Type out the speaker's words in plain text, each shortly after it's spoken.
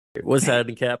What's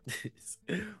happening, Captains?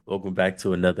 Welcome back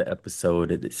to another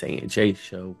episode of the Say and Jay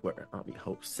Show, where I'm your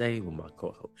host, Say, with my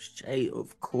co-host, Jay.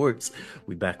 Of course,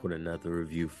 we back with another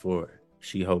review for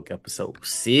She-Hulk episode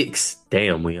 6.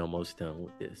 Damn, we almost done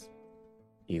with this.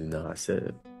 Even though I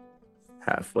said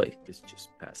halfway, it's just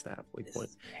past the halfway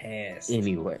point. Past.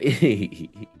 Anyway,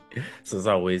 so as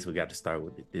always, we got to start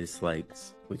with the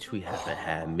dislikes, which we haven't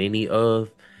had many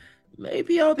of.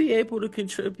 Maybe I'll be able to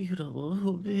contribute a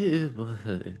little bit, but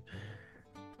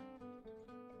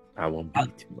I won't be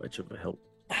too much of a help.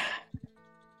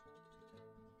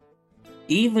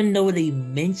 Even though they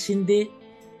mentioned it,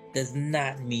 does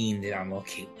not mean that I'm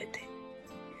okay with it.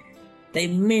 They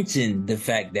mentioned the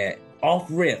fact that off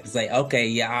rip, it's like, okay,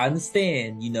 yeah, I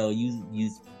understand.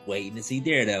 You waiting to see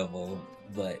Daredevil,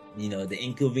 but the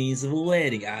inconvenience of a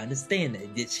wedding, I understand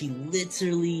that. Did she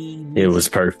literally? It was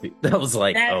perfect. I was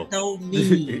like, That oh, don't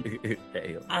mean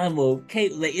damn. I'm okay.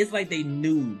 Like it's like they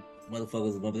knew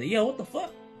motherfuckers were gonna be like, yo, what the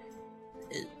fuck?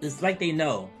 It's like they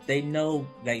know. They know,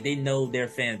 like they know their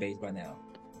fan base by now.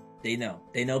 They know.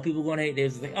 They know people gonna hate. They're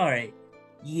just like, all right,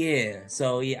 yeah.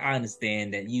 So yeah, I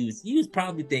understand that you was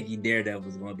probably thinking Daredevil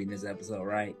was gonna be in this episode,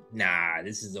 right? Nah,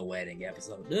 this is a wedding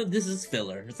episode. This is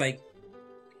filler. It's like,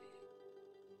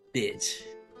 bitch.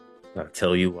 I'll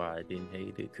tell you why I didn't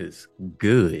hate it, because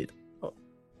good.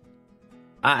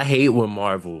 I hate when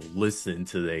Marvel listen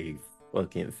to their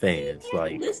fucking fans.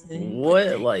 Like, Listen,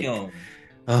 what? Like,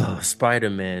 damn.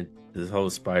 Spider-Man, this whole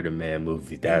Spider-Man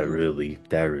movie, that really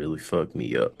fucked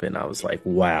me up. And I was like,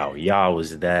 wow, y'all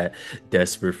was that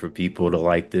desperate for people to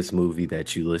like this movie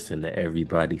that you listen to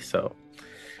everybody. So,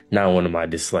 not one of my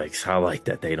dislikes. I like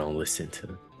that they don't listen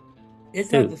to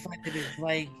It's not it. the fact that it's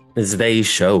like It's they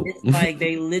show. it's like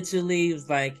they literally was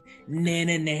like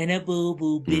nana nana boo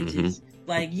boo Hmm. bitches.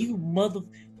 Like you mother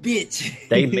bitch.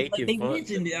 They make Like it they fun.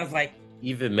 mentioned it. I was like,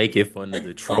 Even make it fun of the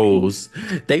fuck. trolls.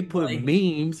 They put Like,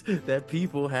 memes that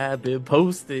people have been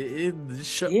posted in the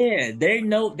show. yeah, they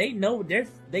literally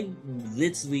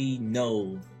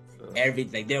know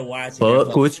everything. They're watching their Fuck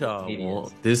fucking what y'all videos.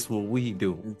 want. This what we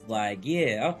do. It's like,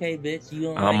 yeah, okay, bitch, you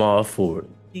don't I'm like all for it.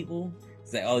 people.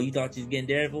 It's like, oh, you thought you was getting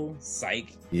Daredevil?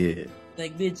 Psych. Yeah.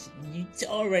 Like, bitch, you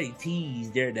already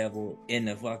teased Daredevil in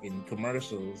the fucking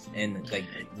commercials and like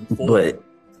before. But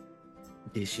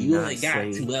did she You not only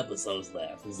got say 2 episodes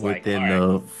left. It's like, all within right,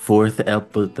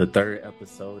 the third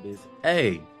episode is,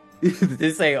 hey,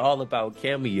 this ain't all about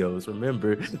cameos.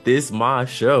 Remember, this my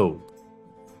show.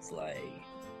 it's like,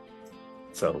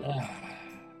 So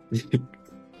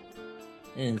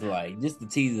and it's like just to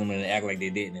tease them and act like they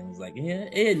didn't. It was like, yeah,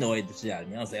 it annoyed the shit out of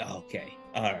me. I was like, okay,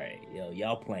 all right, yo,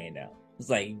 y'all playing now. It's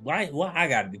like, why I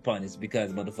gotta be punished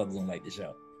because motherfuckers don't like the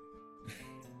show?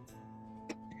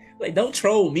 Like, don't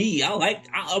troll me.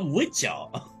 I'm with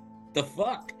y'all. The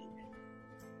fuck.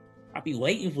 I be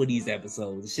waiting for these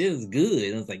episodes. The shit is good.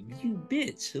 And I was like, you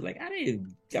bitch. Like, I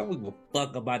don't give a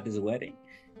fuck about this wedding.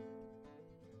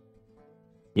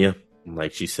 yeah,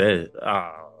 like she said,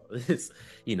 it's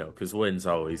because weddings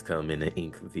always come in an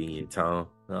inconvenient time.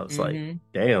 And I was like, Mm-hmm.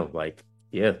 damn, like,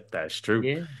 yeah, that's true.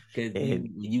 Yeah, because And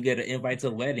you get an invite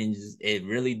to weddings, it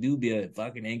really do be a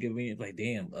fucking inconvenience. Like,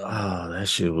 damn, that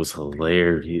shit was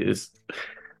hilarious.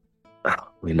 Oh,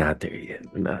 we're not there yet.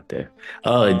 We're not there.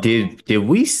 um, Did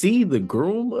we see the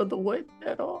groom of the wedding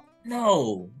at all?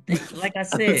 no, like I I was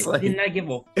said, did like, not give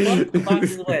a fuck about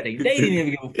this wedding. They didn't even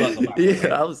give a fuck about the yeah,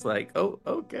 wedding. I was like, oh,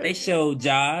 They okay. showed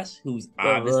Josh, who's Uh,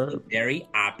 obviously very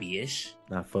oppy-ish.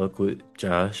 I fuck with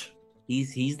Josh.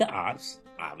 He's the ops,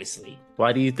 obviously.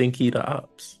 Why do you think he the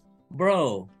ops?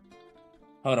 Bro,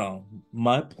 hold on.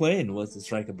 My plan was to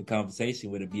strike up a conversation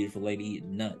with a beautiful lady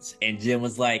eating nuts. And Jim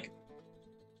was like,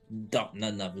 don't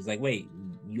nothing up. It's like, wait,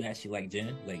 you actually like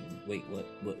Jen? Like, wait, what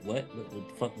the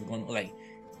fuck is going on? Like,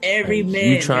 every Like, you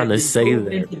man trying to has been say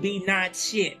proven that? to be not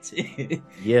shit.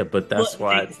 Yeah, but that's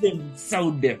What why. makes them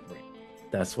so different?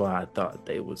 That's why I thought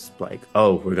they was like,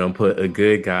 oh, we're gonna put a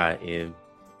good guy in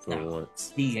for No,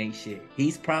 once. he ain't shit.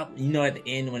 He's probably, at the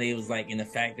end when it was like in the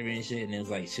factory and shit, and it was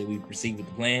like, should we proceed with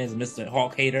the plans, Mr.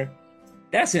 Hawk Hater?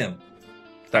 That's him.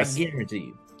 I That's guarantee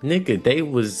you. nigga. They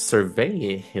was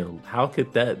surveying him. How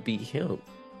could that be him?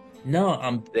 No,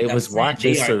 They I'm was saying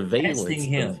watching they are testing surveillance of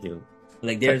him. him.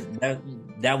 Like Te-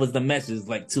 that was the message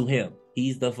like to him.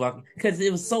 He's the fucking because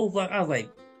it was so fuck. I was like,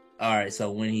 all right,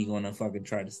 so when he gonna fucking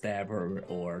try to stab her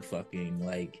or fucking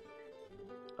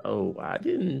Oh, I like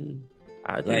didn't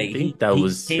think that he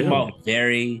was came him. off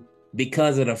very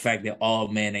because of the fact that all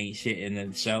men ain't shit in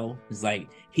the show. It's like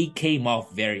he came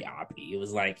off very oppy. It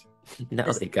was like Now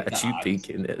this they is got the you ops.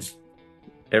 thinking that Like this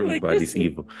everybody's is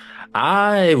evil.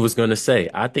 I was gonna say,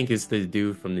 I think it's the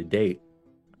dude from the date.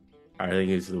 I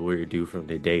think it's the weird dude from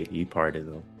the date. He parted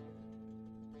them.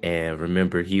 And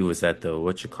remember, he was at the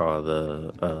what you call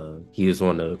he was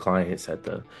one of the clients at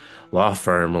the law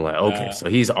firm. I'm like, okay, Uh, so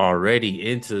he's already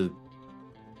into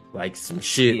like some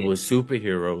shit yeah, with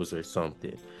superheroes or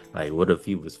something. Like, what if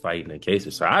he was fighting a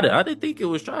case? So I didn't think it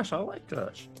was Josh. I like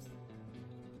Josh.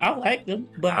 I liked him,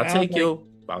 but I'll I was take like, your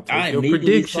I'll take your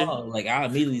prediction. I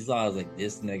immediately saw, I was like,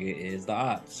 this nigga is the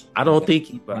ops. I It's don't like, think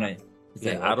he. it's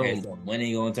Yeah, like, I okay, don't. so when are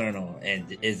you gonna turn on?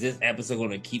 And is this episode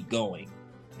gonna keep going?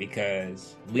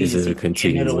 Because we Is didn't it see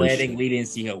a the end of the wedding, continuation? we didn't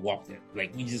see her walk there.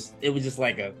 Like it was just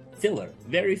like a filler,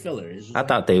 very filler. It's just I like,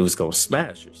 thought they was gonna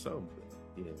smash or something.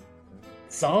 Yeah.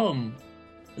 some.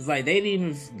 It's like they didn't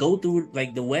even go through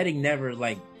like the wedding. Never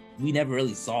like we never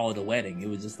really saw the wedding. It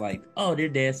was just like, oh, they're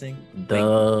dancing. Like,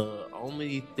 The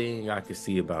only thing I could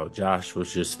see about Josh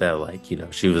was just that, like,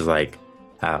 she was like,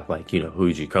 how, like,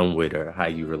 who'd you come with or how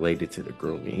you related to the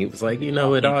groom. And he was like, it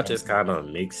all just kind of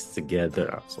mixed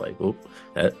together. I was like, oh,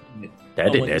 that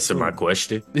didn't answer my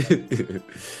question.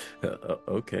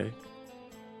 Okay.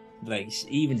 like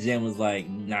even Jen was like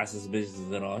not suspicious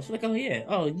at all. She's like, oh yeah,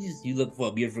 oh you look for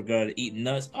a beautiful girl to eat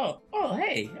nuts. Oh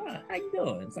hey, how you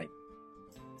doing? It's like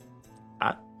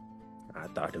I I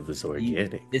thought it was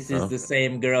organic. this is the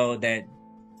same girl that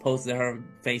posted her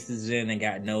face to Jen and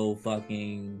got no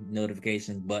fucking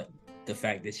notifications, but the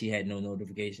fact that she had no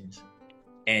notifications.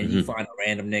 And you find a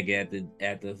random nigga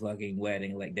at the fucking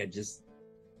wedding like that just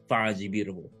finds you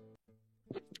beautiful.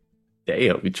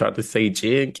 Damn, you tried to say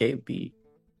Jen can't be.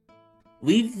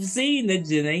 We've seen that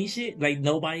Jen ain't shit. Like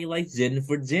nobody likes Jen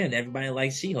for Jen. Everybody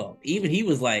likes She-Hulk. Even he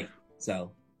was like,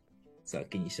 so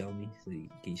can you show me? Can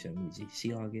you show me what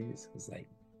She-Hulk is? It's like,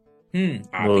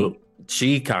 Well,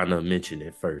 she kind of mentioned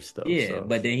it first though. Yeah, so.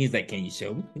 but then he's like, can you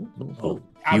show me? Oh,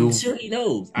 I'm sure he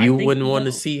knows. You wouldn't want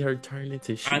to see her turn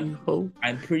into She-Hulk?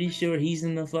 I'm pretty sure he's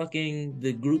in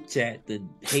the group chat, the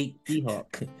hate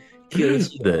She-Hulk.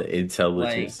 The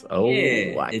intelligence.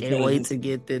 Like, I can't wait to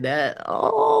get to that.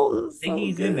 Oh, I think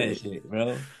he's in that shit,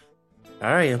 bro. All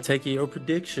right, I'm taking your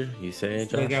prediction. You saying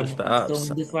Josh is the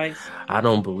ops? I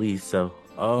don't believe so.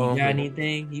 You got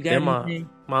anything? Anything?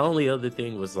 My only other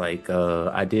thing was like,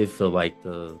 I did feel like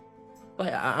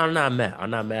I'm not mad. I'm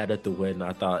not mad at the wedding.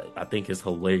 I think it's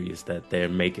hilarious that they're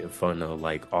making fun of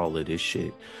like all of this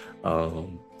shit.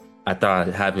 I thought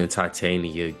having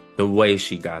Titania, the way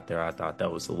she got there, I thought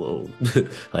that was a little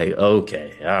like,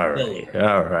 okay,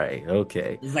 all right,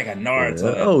 okay. It's like a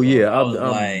Naruto. Oh yeah, I'm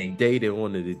like dating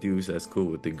one of the dudes that's cool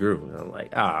with the group. And I'm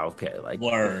like, okay, like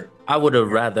word. I would have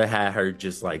rather had her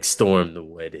just like storm the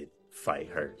wedding, fight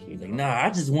her. Like, nah, I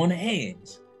just want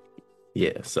hands.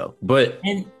 Yeah, so but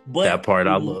that part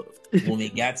I loved. When we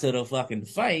got to the fucking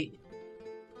fight,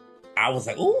 I was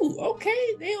like, "Ooh,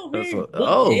 okay, they over here.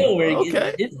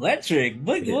 Okay, it's electric."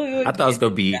 But I thought it was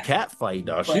gonna be a cat fight,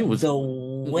 dog. She was the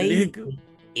way it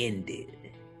ended.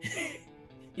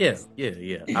 Yeah.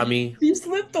 I mean, she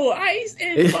slipped on ice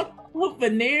and fucked with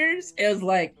veneers. It was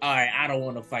like, all right, I don't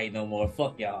want to fight no more.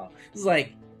 Fuck y'all. It's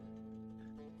like,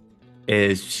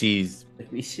 she's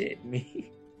shit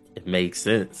me. It makes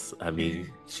sense. I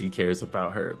mean, she cares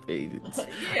about her opinions.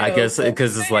 Yeah, I guess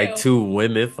because it's like two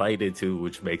women fighting too,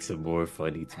 which makes it more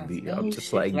funny to me. I'm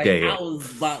just like, damn. I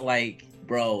was about like,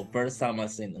 bro, first time I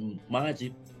seen them, mind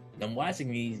you, I'm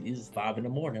watching these. It's 5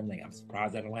 a.m. I'm like, I'm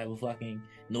surprised I don't have a fucking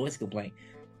noise complaint.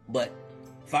 But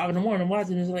 5 a.m, I'm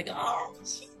watching. It's like, oh,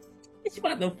 she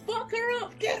about to fuck her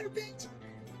up, get her, bitch.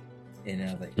 And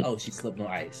I was like, oh, she slipped on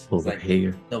ice. It's like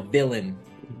here, the villain.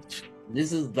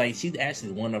 This is like she's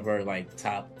actually one of her like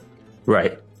top.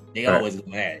 Right. They always go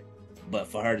ahead, but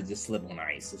for her to just slip on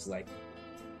ice, it's like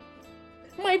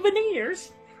my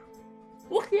veneers.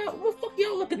 What fuck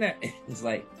y'all looking at? It's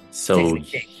like so.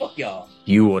 Fuck y'all.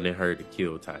 You wanted her to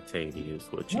kill Titania, is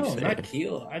what you said? No, not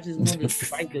kill. I just wanted to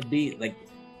fight the beat. Like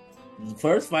the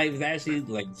first fight was actually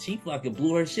like she fucking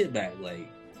blew her shit back, like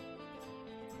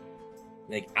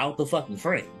out the fucking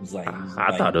frame. It was like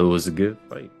I thought it was a good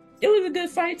fight. It was a good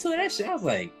fight too. That shit, I was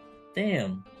like,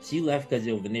 damn, she left because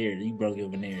your veneers. You broke your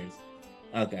veneers.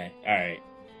 Okay, all right.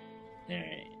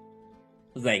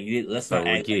 It's like let's not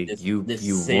act like this. You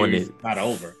wanted not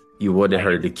over. You wanted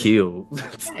her to kill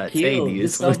Titania.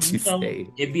 Is what you say?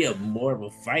 It'd be more of a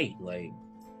fight, like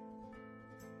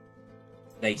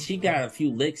she got a few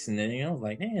licks and then I was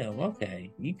like, damn, okay,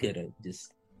 you could have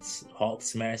just Hulk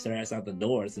smashed her ass out the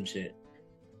door or some shit.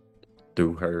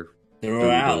 Threw her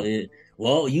out.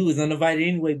 Well, you was uninvited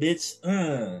anyway, bitch.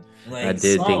 Like, I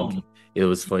did think it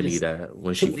was funny that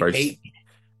when she first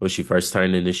when she first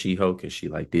turned into She-Hulk and she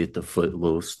like did the foot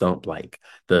little stump, like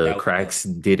the That was cracks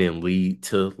didn't lead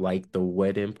to like the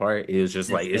wedding part. It was just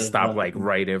like just it stopped like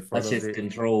right in front that's of just it.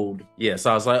 controlled. Yeah,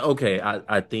 so I was like, okay,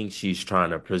 I think she's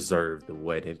trying to preserve the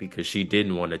wedding because she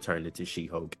didn't want to turn into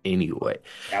She-Hulk anyway.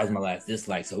 That was my last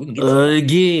dislike. So we can get to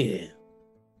Again,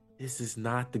 this is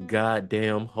not the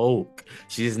goddamn Hulk.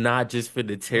 She's not just for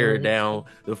to tear that. down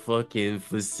the fucking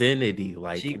vicinity. She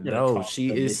Like, could have no, tossed she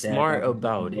the is bitch ass smart out the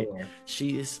fucking about it. door.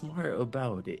 She is smart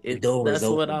about it. The It's door was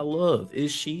that's what I open. love.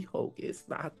 Is She-Hulk. It's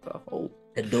not the Hulk.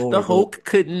 The door The was open. Hulk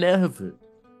could never.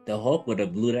 The Hulk would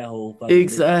have blew that whole fucking bitch out.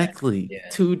 Exactly. Yeah.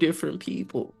 Two different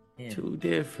people. Yeah. Two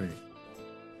different.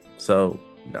 So,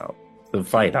 no. The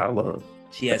fight I love.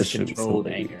 She has That shit was controlled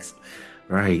anger. hilarious.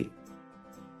 Right.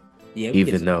 Yeah,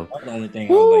 Even though, that's the only thing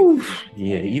I was like,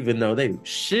 yeah, even though they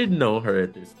should know her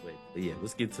at this point. But yeah,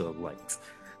 let's get to the likes.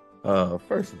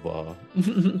 First of all,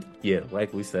 yeah,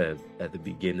 like we said at the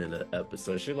beginning of the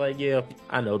episode, she's like, yeah,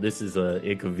 I know this is a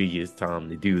inconvenience time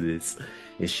to do this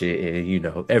and shit, and you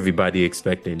know, everybody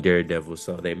expecting Daredevil,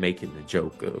 so they making the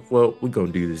joke of, well, we're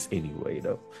gonna do this anyway,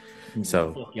 though.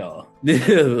 So, fuck y'all.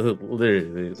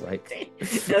 literally, it's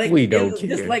like, we don't care.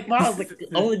 Just like Miles, like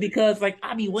only because like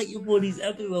I be waiting for these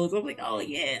episodes. I'm like, oh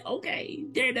yeah, okay,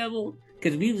 Daredevil.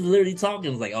 Because we was literally talking,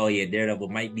 it was like, oh yeah, Daredevil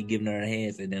might be giving her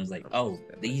hands, and then it was like, oh,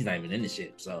 he's not even in the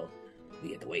ship, so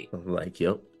we have to wait. I'm like,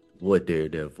 yep, what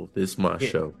Daredevil? This is my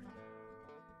show.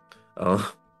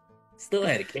 Still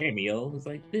had a cameo. It's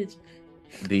like, bitch.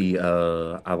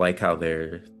 I like how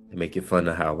they're making fun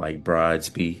of how like brides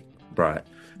be bride.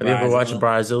 Have you ever watched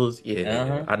Bridezillas?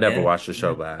 Yeah, I never watched the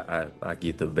show, but I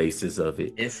get the basis of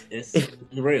it. It's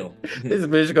real. This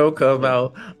bitch gonna come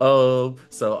out.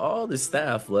 So all the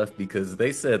staff left because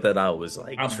they said that I was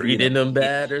like treating them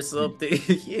bad or something.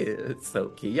 Yeah. So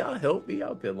can y'all help me?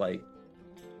 I've been like,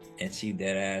 and she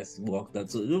dead ass walked up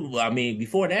to. I mean,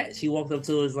 before that, she walked up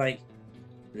to us like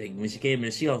when she came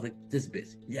in, she was like, "This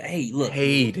bitch, yeah, hey, look,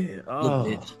 hated. Look,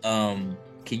 bitch,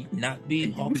 can you not be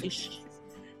hawkish?"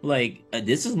 Like,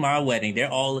 this is my wedding. They're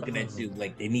all looking at you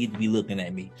like they need to be looking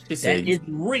at me. That is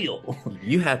real.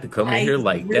 You have to come in here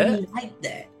like really that. Like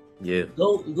that. Yeah.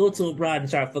 Go to a bride and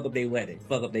try to fuck up their wedding.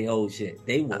 Fuck up their whole shit.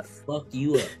 They will fuck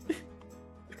you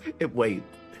up. Wait.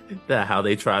 That how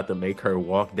they tried to make her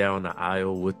walk down the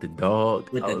aisle with the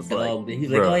dog. With the dog. Like, he's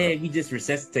like, oh yeah, we just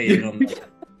resuscitated him like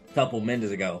a couple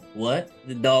minutes ago. What?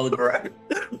 The dog. Right.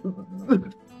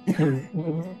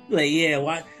 Like, yeah,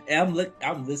 why? I'm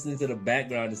listening to the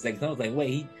background a second. I was like,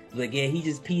 wait, he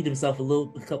just peed himself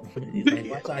a couple minutes. He's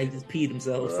like, watch how he just peed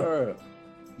himself. So,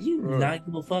 you not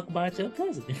give a fuck about your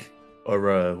cousin.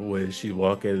 Or when she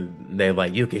walk in, they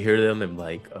like you can hear them and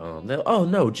like, oh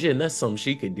no, Jen, that's something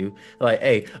she could do. Like,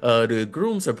 hey, the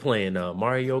grooms are playing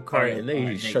Mario Kart and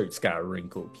their shirts got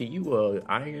wrinkled. Can you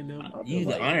iron them? You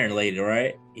the iron lady,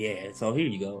 right? Yeah. So here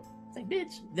you go. It's like,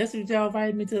 bitch, that's what y'all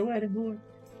invited me to the wedding for.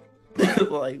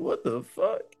 Like, what the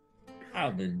fuck? I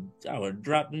would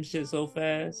drop them shit so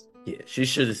fast. Yeah, she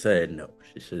should have said no.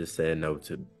 She should have said no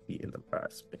to being a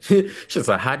bridesmaid. She's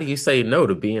like, how do you say no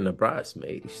to being a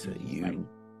bridesmaid? She said, you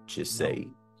just say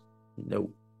no.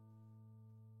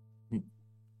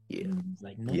 Yeah.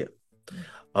 Like, no. Yeah.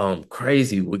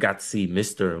 Crazy. We got to see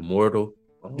Mr. Immortal.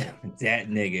 Oh, that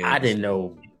nigga. I didn't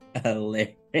know.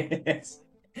 Hilarious.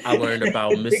 I learned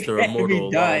about Mr. Immortal a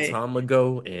long time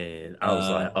ago, and I was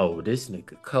like, oh, this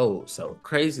nigga cold. So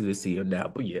crazy to see him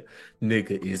now. But yeah,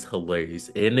 nigga is hilarious.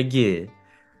 And again,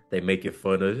 they make it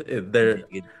fun of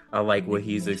it. I like what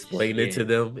he's explaining to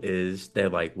them is they're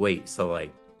like, wait, so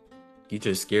like, you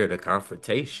just scared of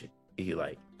confrontation. He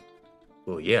like,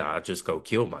 well, yeah, I'll just go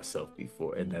kill myself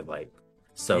before. And they're like,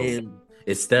 so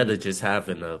instead of just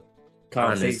having a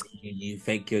conversation, you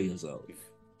fake kill yourself.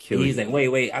 He's like,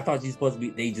 wait, I thought you supposed to be.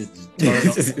 They just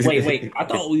wait. I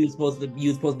thought you were supposed to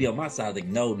be on my side. Like,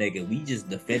 no, nigga, we just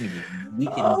defended you. We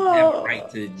can have a right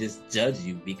to just judge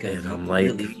you because I'm like,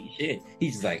 really shit.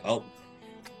 He's just like, oh,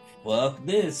 fuck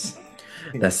this.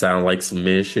 That sounds like some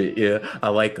mid shit. Yeah, I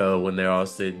like when they're all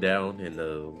sitting down and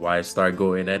the wives start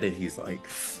going at it. He's like,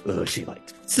 she like,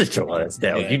 sit your ass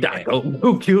down. You not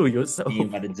go kill yourself. You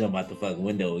about to jump out the fucking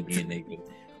window again, nigga.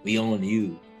 We on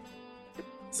you.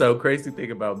 So crazy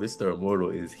thing about Mr.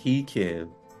 Immortal is he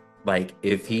can, like,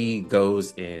 if he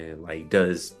goes and like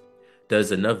does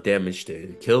enough damage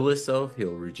to kill himself,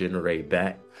 he'll regenerate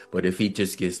back. But if he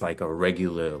just gets like a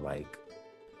regular like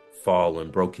fall and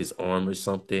broke his arm or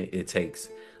something, it takes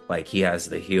like he has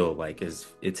to heal like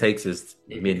it takes as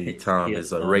many time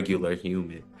as a regular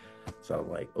human. So I'm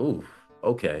like, ooh,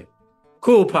 okay,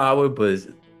 cool power, but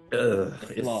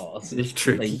it's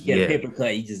tricky. Like you get a paper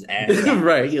cut, you just add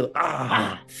right. You're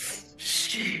like,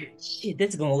 Shit,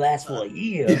 that's gonna last for a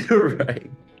year. Right.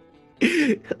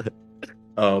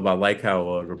 I like how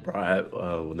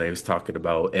LeBron, when they was talking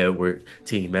about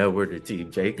Team Edward or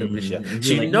Team Jacob, and Mm-hmm.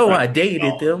 she Like, know I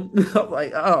dated them. I'm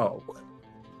like, oh.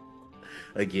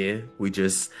 Again, we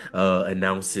just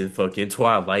announcing fucking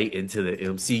Twilight into the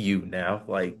MCU now.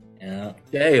 Like, yeah.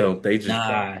 damn, they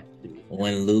just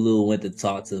When Lulu went to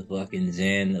talk to fucking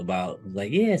Jen about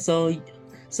like, yeah, so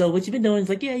what you been doing? It's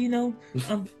like, yeah,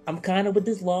 I'm kind of with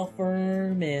this law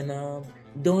firm and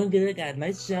doing good, got a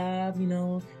nice job,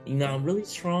 I'm really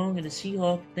strong in the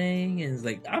She-Hulk thing, and it's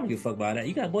like, I don't give a fuck about that.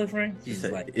 You got a boyfriend? She's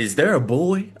like, like, is there a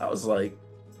boy? I was like,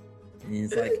 and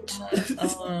it's like,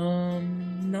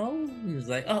 no. And it's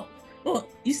like, oh, well,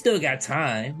 you still got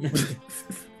time.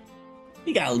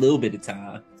 You got a little bit of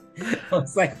time. I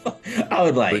was like, I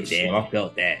was like, damn, I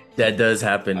felt that. That does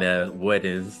happen at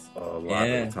weddings a lot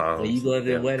of times. When you go to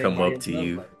the wedding, come up to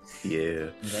you.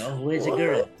 Yeah. Oh, where's your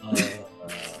girl?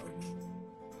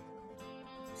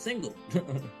 Single.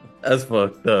 That's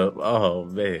fucked up. Oh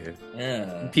man.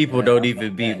 Yeah. People don't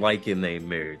even be liking their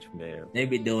marriage, man. They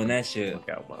be doing that shit. Look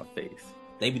out my face.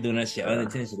 They be doing that shit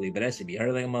unintentionally, but that should be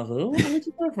hurt like a motherfucker. Oh, where's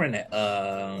your girlfriend at?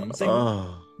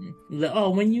 Single. Like,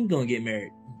 oh, when you gonna get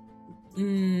married?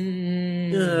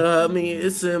 Yeah, I mean,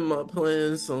 it's in my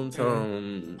plans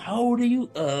sometime. How old are you?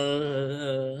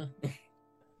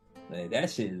 Like, that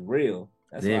shit is real.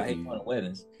 That's why I hate going to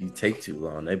weddings. You take too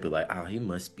long, they be like, oh, he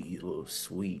must be a little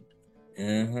sweet.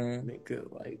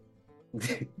 Nigga, like,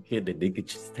 hear the nigga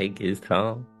just take his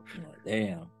time.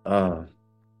 Damn. My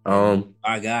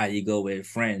God, you go with a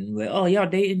friend. Like, oh, y'all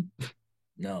dating?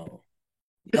 No.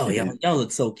 Oh, y'all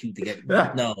look so cute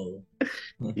together. No.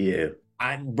 Yeah.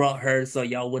 I brought her so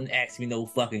y'all wouldn't ask me no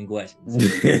fucking questions.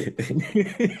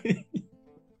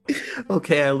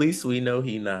 Okay, at least we know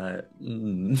he not.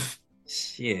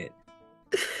 Shit.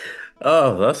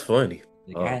 Oh, that's funny.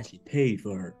 I actually paid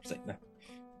for her. It's like, no.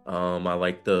 I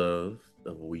like the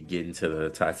we get into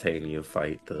the titanium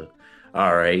fight.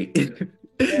 All right.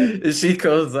 She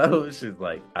comes out, she's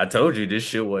like, I told you this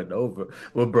shit wasn't over.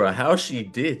 Well, bro, how she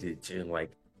did it, and like,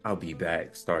 I'll be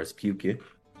back, starts puking.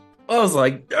 I was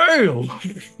like, damn.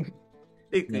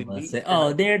 Say,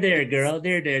 oh, there, girl.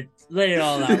 There. Let it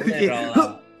all out. Let it all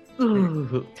out.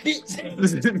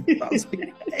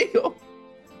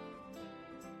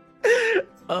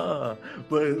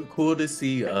 But cool to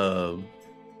see. I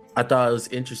thought it was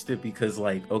interesting because,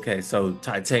 like, okay, so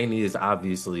Titania is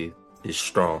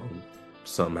strong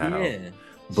somehow. Yeah.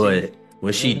 But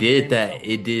when she did that,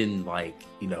 it didn't, like,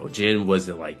 Jen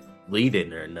wasn't like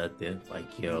leading or nothing, like,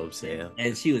 you know what I'm saying?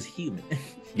 And she was human.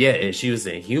 Yeah, and she was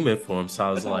in human form, so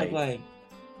I was like,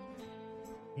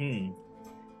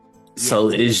 So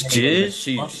is Jen?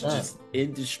 She's just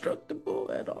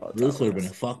indestructible at all. Bruce would have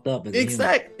been fucked up.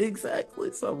 Exactly.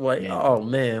 So I'm like, oh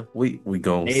man, we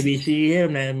going. Maybe she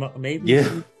him, man.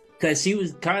 Maybe because she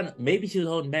was maybe she was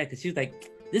holding back because she was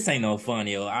like, this ain't no fun,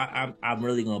 yo. I'm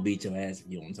really gonna beat your ass if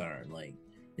you don't turn. Like,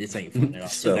 this ain't fun at all.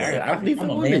 So I don't even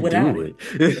want to do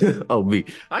it. Oh, me.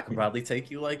 I could probably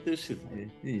take you like this shit.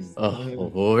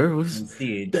 Where was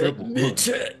that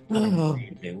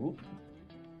bitch?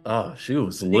 Oh, she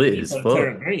was lit as fuck.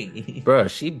 Bruh,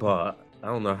 she bought, I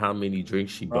don't know how many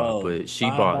drinks she bought, but she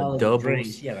bought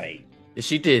doubles.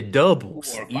 She did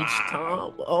doubles each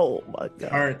time. Oh my god.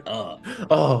 Turned up.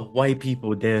 Oh, white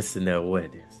people dancing at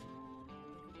weddings.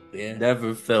 Yeah.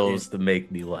 Never fails to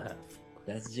make me laugh.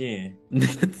 That's Jen.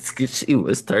 She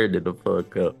was turning the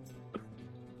fuck up.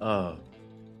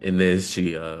 And then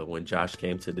she, when Josh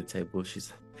came to the table, she's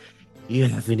like, you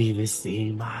haven't even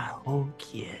seen my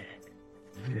Hulk yet.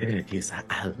 He's like,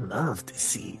 I love to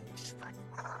see it. She's like,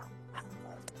 I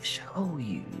love to show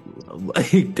you. I'm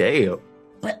like, damn.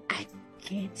 But I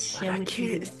can't show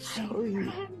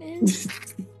you.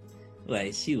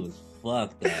 Like, she was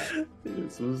fucked up.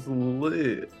 This was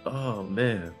lit. Oh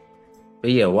man. But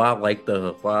yeah, while I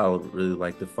really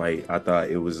like the fight, I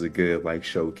thought it was a good like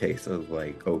showcase of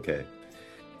like, okay.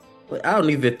 Like, I don't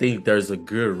even think there's a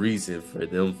good reason for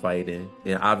them fighting.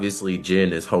 And obviously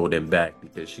Jen is holding back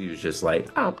because she was just like,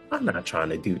 I'm not trying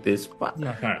to do this. Why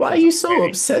are you so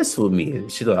obsessed with me?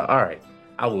 And she's like, all right,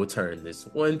 I will turn this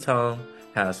one time,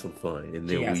 have some fun, and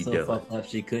then we done. Fucked up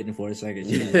she couldn't for a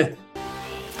second.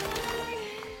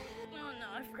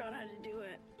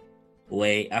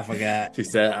 Wait, I forgot. She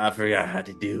said, I forgot how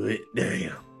to do it.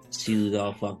 Damn. She was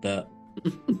all fucked up.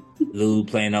 Lulu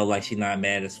playing out like she's not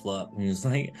mad as fuck. And it's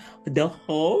like, the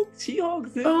Hulk?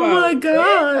 She-Hulk's in my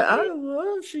god, I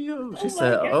love She-Hulk. She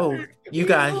said, oh, you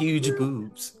got huge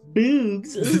boobs.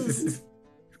 Boobs.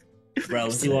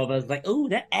 Bro, she was like, ooh,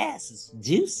 that ass is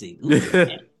juicy. Ooh,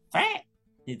 fat.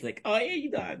 He's like, oh yeah,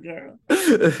 you got it, girl.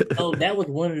 Oh, that was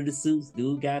one of the suits.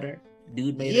 Dude got her.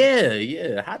 Dude made her. Yeah,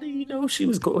 yeah. How do you know she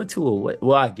was going to a what?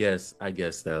 Well, I guess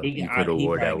though you could have He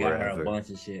wore probably that got her a wherever. bunch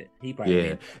of shit. He probably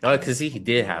Yeah, made because he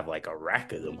did have like a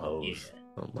rack of them yeah. hoes.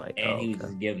 I'm like, And oh, he was okay.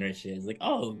 just giving her shit. It's like,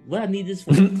 oh, what I need this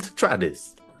for? Try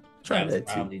this. Try That was that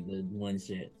too. probably the one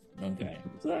shit. Okay.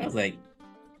 So I was like,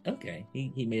 okay,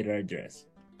 he made her a dress.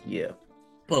 Yeah.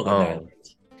 Polka dot Um,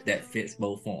 that fits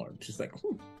both forms. Just like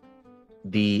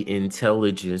the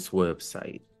intelligence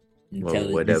website or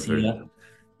intelligence. whatever.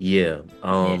 Yeah.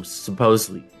 Yeah.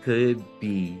 Supposedly could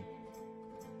be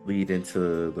leading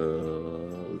to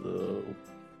the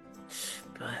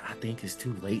but I think it's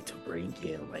too late to bring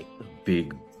in like the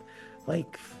big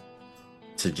like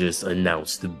to just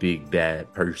announce the big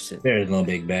bad person. There's no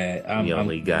big bad. We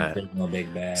only got There's no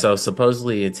big bad. so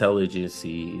supposedly intelligence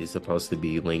is supposed to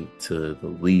be linked to the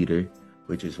leader,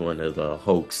 which is one of the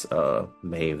Hulk's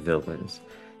main villains.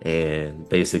 And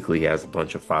basically he has a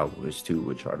bunch of followers too,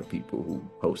 which are the people who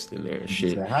post in there and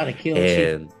shit. So how to kill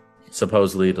shit. And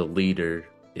supposedly the leader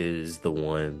is the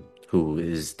one who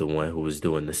was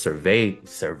doing the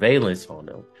surveillance on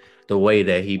him. The way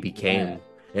that he became,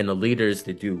 and the leader is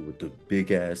the dude with the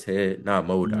big ass head, not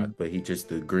MODOK, but he just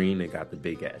the green and got the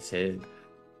big ass head.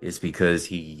 It's because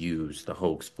he used the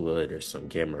Hulk's blood or some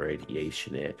gamma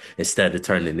radiation, and instead of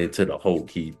turning into the Hulk,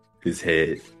 his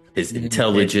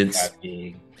intelligence.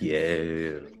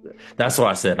 Yeah, that's why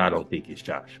I said I don't think it's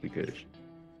Josh because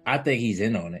I think he's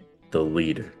in on it. the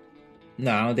leader.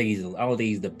 No, I don't think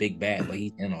he's the big bad, but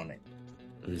he's in on it.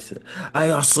 I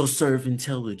also serve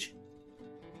intelligence.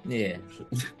 Yeah,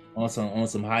 on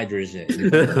some Hydra shit.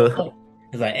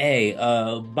 It's like, hey,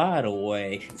 by the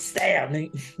way, stab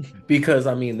me. Because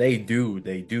I mean, they do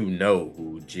know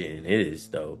who Jen is,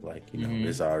 though. Like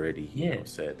it's already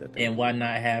said that. And why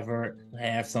not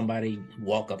have somebody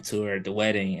walk up to her at the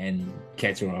wedding and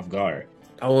catch her off guard?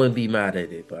 I wouldn't be mad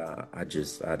at it, but I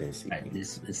didn't see it.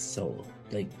 This is so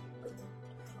like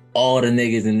all the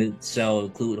niggas in the show,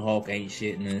 including Hulk, ain't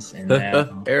shit in this, and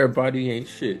now everybody ain't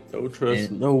shit. Don't trust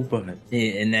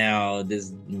nobody. And now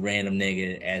this random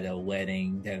nigga at a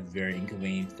wedding that's very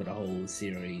inconvenient for the whole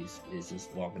series is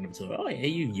just walking up to her. Oh yeah,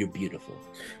 you're beautiful,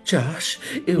 Josh.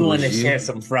 You want to share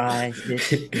some fries?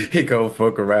 He go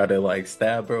fuck around and like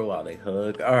stab her while they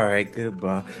hug. All right,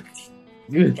 goodbye.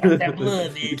 Got that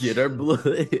blood, bitch. Get her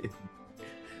blood.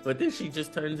 But then she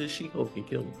just turns to She-Hulk and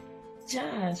kills him.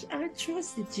 Josh, I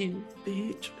trusted you,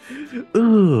 bitch.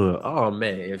 Ugh. Oh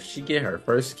man, if she get her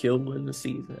first kill in the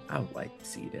season, I would like to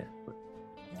see that. But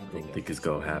I don't think it's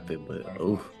gonna happen. But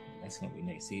that's gonna be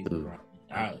next season.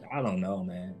 I don't know,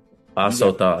 man. I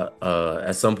also thought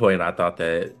at some point I thought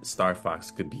that Star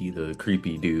Fox could be the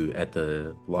creepy dude at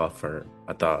the law firm.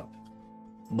 I thought,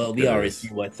 but we already see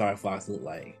what Star Fox looked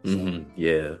like. So.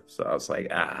 Yeah, so I was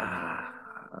like, I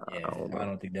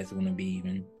don't think that's gonna be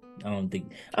even. I don't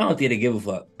think they give a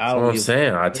fuck. That's what I'm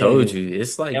saying. I told you,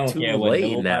 it's like too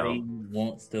late now.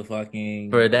 Wants to fucking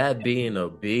for that being a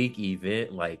big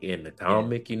event, like in the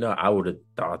comic, I would have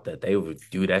thought that they would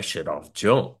do that shit off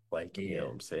jump, like you know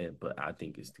what I'm saying. But I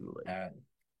think it's too late.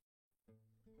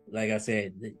 Like I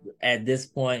said, at this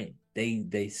point,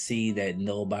 they see that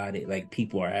nobody, like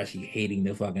people are actually hating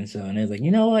the fucking show, and it's like,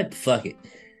 you know what, fuck it.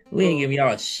 We ain't giving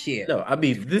y'all shit. No, I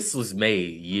mean this was made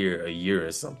a year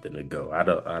or something ago.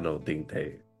 I don't think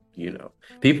they,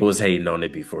 people was hating on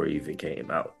it before it even came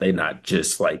out. They not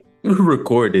just like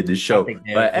recorded the show,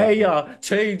 but hey y'all,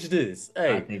 change this.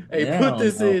 Hey, put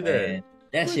this in there.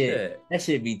 That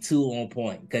should be too on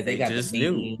point because they got the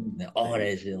memes and all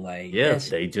that shit. Like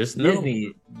they just knew.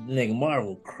 Disney, nigga,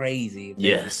 Marvel crazy.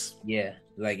 Yes.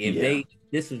 Like if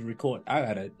this was recorded, I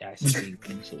gotta actually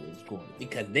make sure it was recorded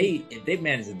because if they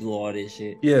managed to do all this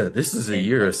shit. Yeah, this is a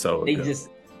year or so they ago. They just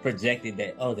projected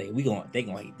that they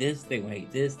gonna hate this, they gonna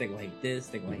hate this, they gonna hate this,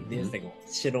 they gonna hate this, they gonna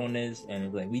shit on this, and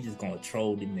it's like we just gonna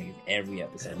troll these niggas every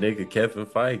episode. That nigga Kevin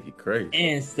Feige crazy,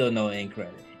 and still no end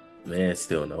credit. Man,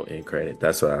 still no end credit.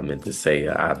 That's what I meant to say.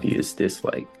 Obvious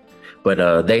dislike,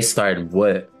 but they started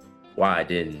why I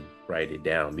didn't write it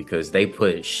down because they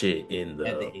put shit in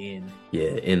at the end.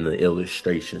 Yeah, in the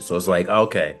illustration. So it's like,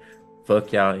 okay,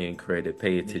 fuck y'all in credit.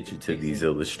 Pay attention to these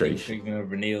illustrations.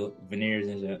 Veneers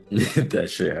and shit. That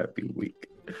shit had to be weak.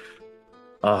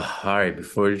 All right,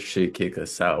 before this shit kick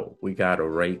us out, we gotta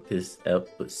rate this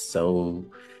episode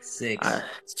 6. I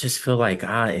just feel like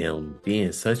I am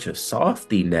being such a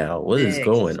softie now. What is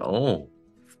going on?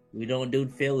 We don't do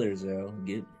fillers, though.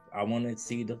 I want to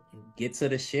see get to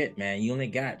the shit, man. You only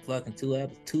got fucking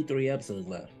 3 episodes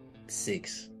left.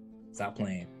 6. Stop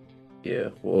playing. Yeah,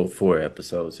 well, 4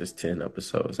 episodes. It's 10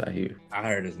 episodes. I hear. I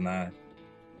heard it's 9.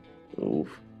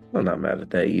 Oof. I'm not mad at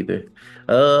that either.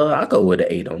 I'll go with an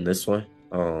 8 on this one.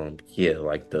 Yeah,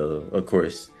 like of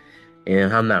course,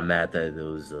 and I'm not mad that it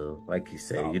was, like you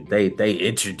say, Oh,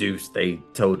 they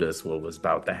told us what was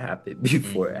about to happen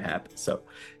before it mhm. happened. So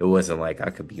it wasn't like I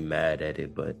could be mad at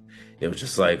it, but it was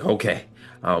just like, okay,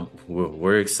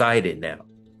 we're excited now.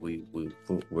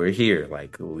 We're here.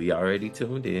 Like we already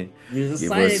tuned in. We was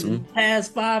Give us excited the some.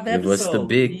 past five Give us the episodes.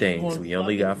 big You things. going We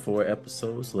only got fucking 4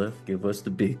 episodes left. Give us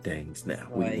the big things now.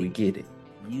 We like get it.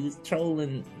 you was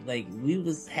trolling, like we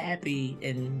was happy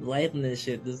and laughing and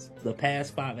shit. The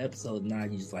past 5 episodes. Now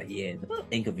you just like, yeah,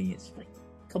 inconvenience. Like,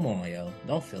 come on, yo,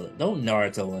 don't feel it. Don't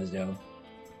Naruto us, yo.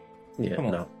 Yeah, Come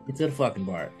on, no. get to the fucking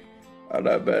part. I'm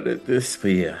not mad at this, but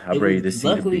yeah, I'm It ready was to see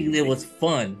the luckily big it was things.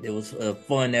 fun. It was a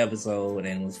fun episode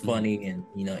and it was Mhm. funny and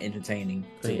entertaining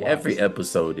to Like, watch. every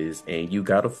episode is, and you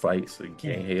got to fight, so you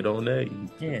Yeah, can't hate on that.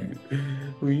 yeah,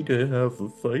 We didn't have a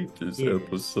fight this yeah.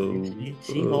 episode.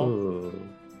 She hoped.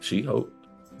 She hoped.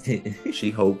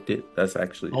 She hoped it. That's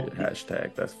actually a Hoped it.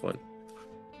 hashtag. That's funny.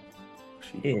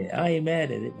 She hoped. Yeah, I ain't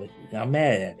mad at it, but I'm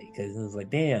mad at it because it was like,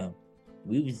 damn,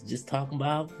 we was just talking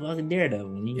about fucking Daredevil,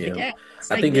 and you was like, Yeah, yeah,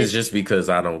 I think segment. it's just because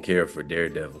I don't care for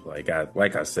Daredevil. Like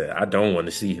I said, I don't want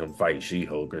to see him fight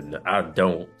She-Hulk. I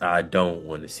don't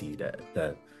want to see that.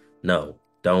 No,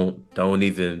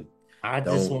 I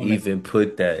just don't want to even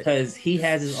put that. because he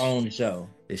has his own show,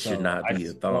 It should so not I be a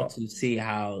just want thought. to see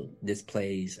how this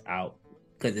plays out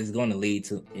because it's going to lead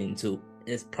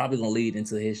it's probably going to lead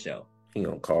into his show, He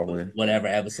gonna call in. whatever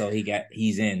episode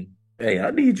he's in. Hey,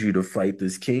 I need you to fight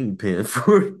this Kingpin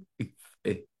for me.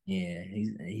 Yeah,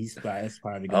 that's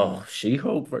probably gonna Oh,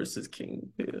 She-Hulk versus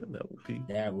Kingpin.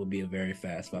 that would be a very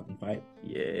fast fucking fight.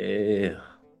 Yeah.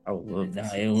 I would love No,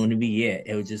 to it wouldn't be yet.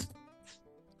 It would just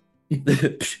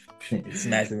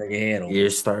smash the nigga head open.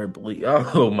 Ears start bleeding.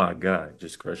 Oh my God.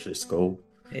 Just crush his skull.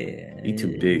 Yeah, He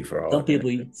too big for all some that.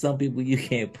 people you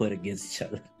can't put against each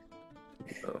other.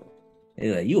 Oh.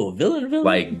 They're like, you a villain?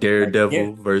 Like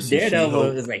Daredevil versus Daredevil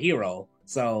She-Hulk. is a hero,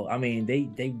 so I mean,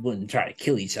 they wouldn't try to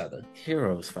kill each other.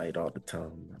 Heroes fight all the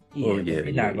time. Yeah, Oh but yeah, they're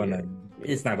yeah, not gonna. yeah.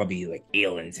 It's not gonna be like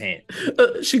ill intent.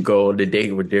 She go on the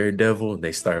date with Daredevil and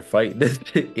they start fighting.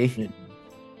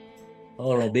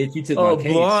 Hold on, bitch, you took A my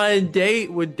case. blind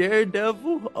date with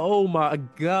Daredevil? Oh my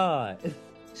God.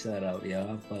 Shut up, yo!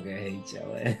 I fucking hate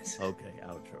your ass. Okay,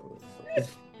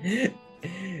 outro.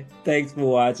 Thanks for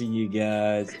watching, you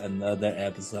guys. Another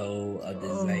episode of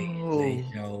the Zay Oh.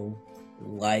 Show.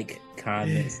 Like,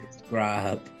 comment,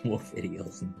 subscribe. More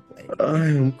videos in the way. I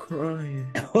am crying.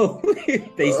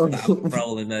 They stopped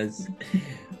trolling us.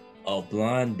 A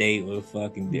blonde date with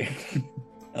fucking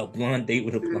a blonde date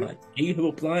with a blonde. You have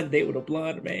a blonde date with a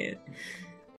blonde man.